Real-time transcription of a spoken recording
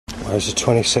It's the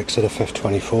 26th of the 5th,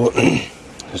 24.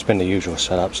 There's been the usual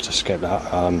setups to skip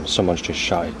that. Someone's just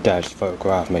shouted dead,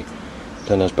 photographed me.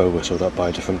 Then there's bow whistled up by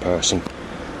a different person.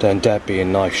 Then dead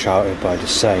being knife shouted by the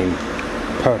same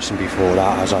person before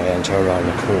that as I enter around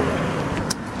the corner.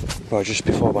 Right, just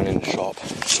before I went in the shop,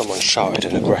 someone shouted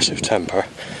in aggressive temper,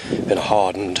 in a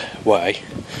hardened way,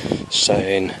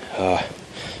 saying,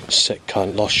 sick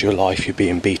cunt, lost your life, you're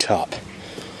being beat up.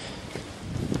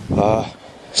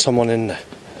 Someone in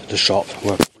the shop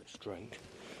where publics drink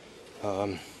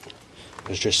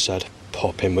has just said,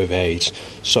 pop in with AIDS,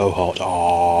 so hot,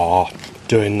 ah,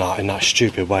 doing that in that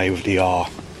stupid way with the R.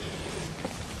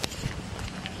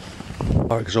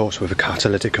 Our exhaust with a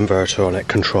catalytic converter on it,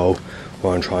 control,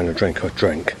 while I'm trying to drink a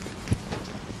drink.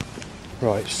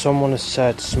 Right, someone has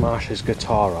said smash his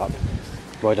guitar up,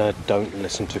 when I don't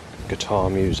listen to guitar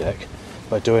music,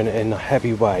 by doing it in a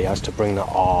heavy way as to bring the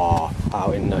R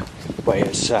out in the way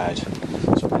it's said.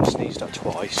 So I've been sneezed at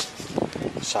twice.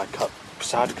 Sad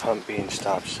cunt being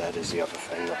stabbed said is the other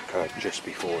thing that occurred just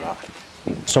before that.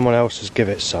 Someone else has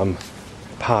given it some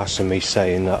passing me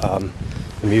saying that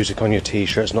the music on your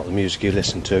t-shirt is not the music you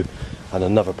listen to, and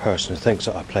another person who thinks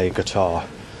that I play guitar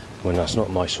when that's not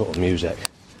my sort of music.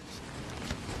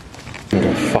 I'm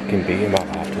gonna fucking beat him up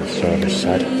after the service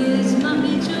said.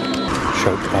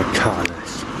 Choked by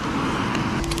catalyst.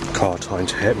 Car trying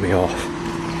to hit me off.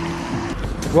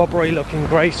 Robbery looking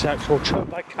grey sexual, choked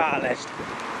by catalyst.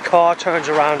 Car turns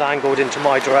around angled into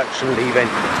my direction leaving.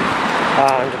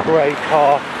 And a grey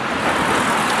car.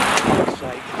 For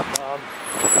sake.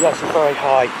 Yes, it's very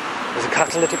high. There's a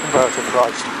catalytic converter,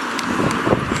 Christ.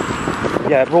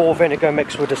 Yeah, raw vinegar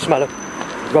mixed with the smell of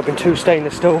rubbing 2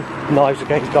 stainless steel knives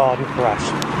against garden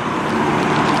press.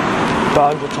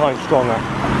 But 100 times stronger.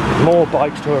 More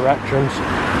bikes to erections.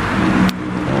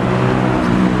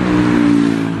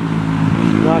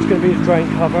 Now it's going to be his drain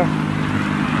cover.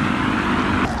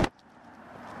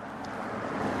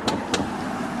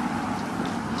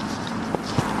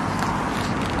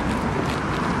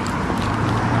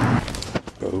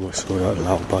 So that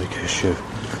loud bike issue,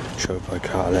 showed by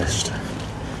catalyst.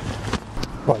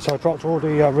 Right, so I dropped all the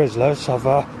Rizzlers.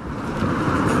 I've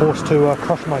forced to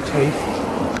crush my teeth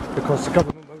because the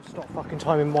government won't stop fucking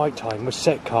time in white time with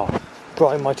sick car.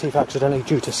 Grinding my teeth accidentally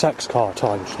due to sex car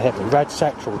time. Hit me, red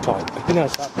sexual time. You know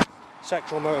that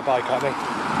sexual motorbike at me.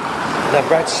 And then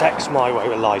red sex my way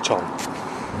with light on.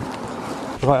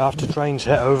 Right, after drains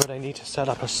hit over, they need to set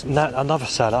up another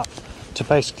setup to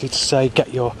basically say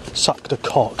get your suck the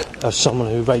cock of someone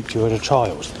who raped you as a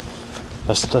child.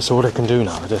 That's all they can do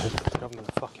now. The government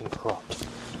are fucking corrupt.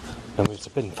 And it's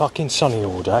been fucking sunny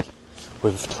all day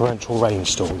with torrential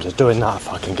rainstorms. They're doing that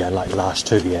fucking again like the last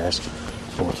 2 years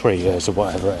or 3 years or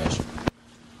whatever it is.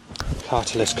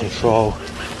 Catalyst control.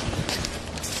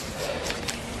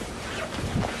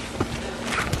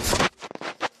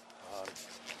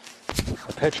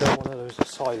 A picture of one of those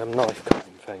asylum knife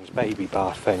cutting things, baby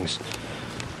bath things.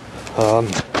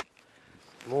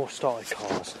 More started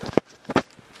cars.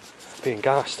 Being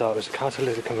gassed up. It's a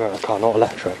catalytic converter car, not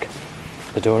electric.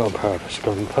 They're doing it on purpose.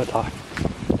 Go and put that.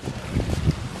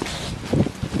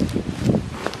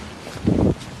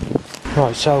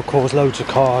 Right, cell calls, loads of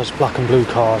cars, black and blue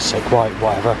cars, sick white,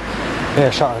 whatever. Yeah,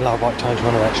 shouting loud white turns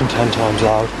one direction 10 times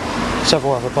loud.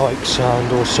 Several other bikes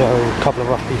and also a couple of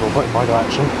rough people put in my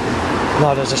direction.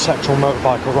 Now there's a sexual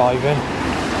motorbike arriving.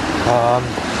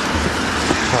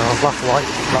 Black white,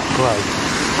 black grey.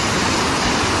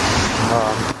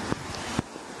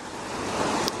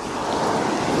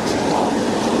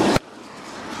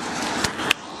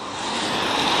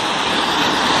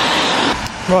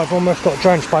 Right, I've almost got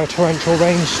drenched by a torrential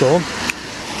rainstorm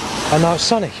and now it's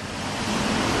sunny.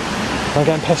 I'm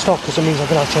getting pissed off because it means I'm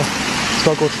going to have to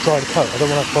struggle to dry the coat. I don't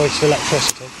want to have to waste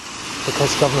electricity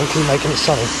because the government keep making it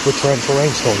sunny with torrential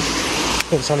rainstorms. It's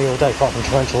been sunny all day apart from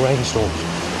torrential rainstorms.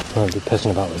 I'll be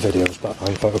pissing about the videos, but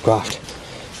I'm photographed.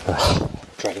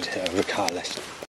 Dragged it over a catalyst.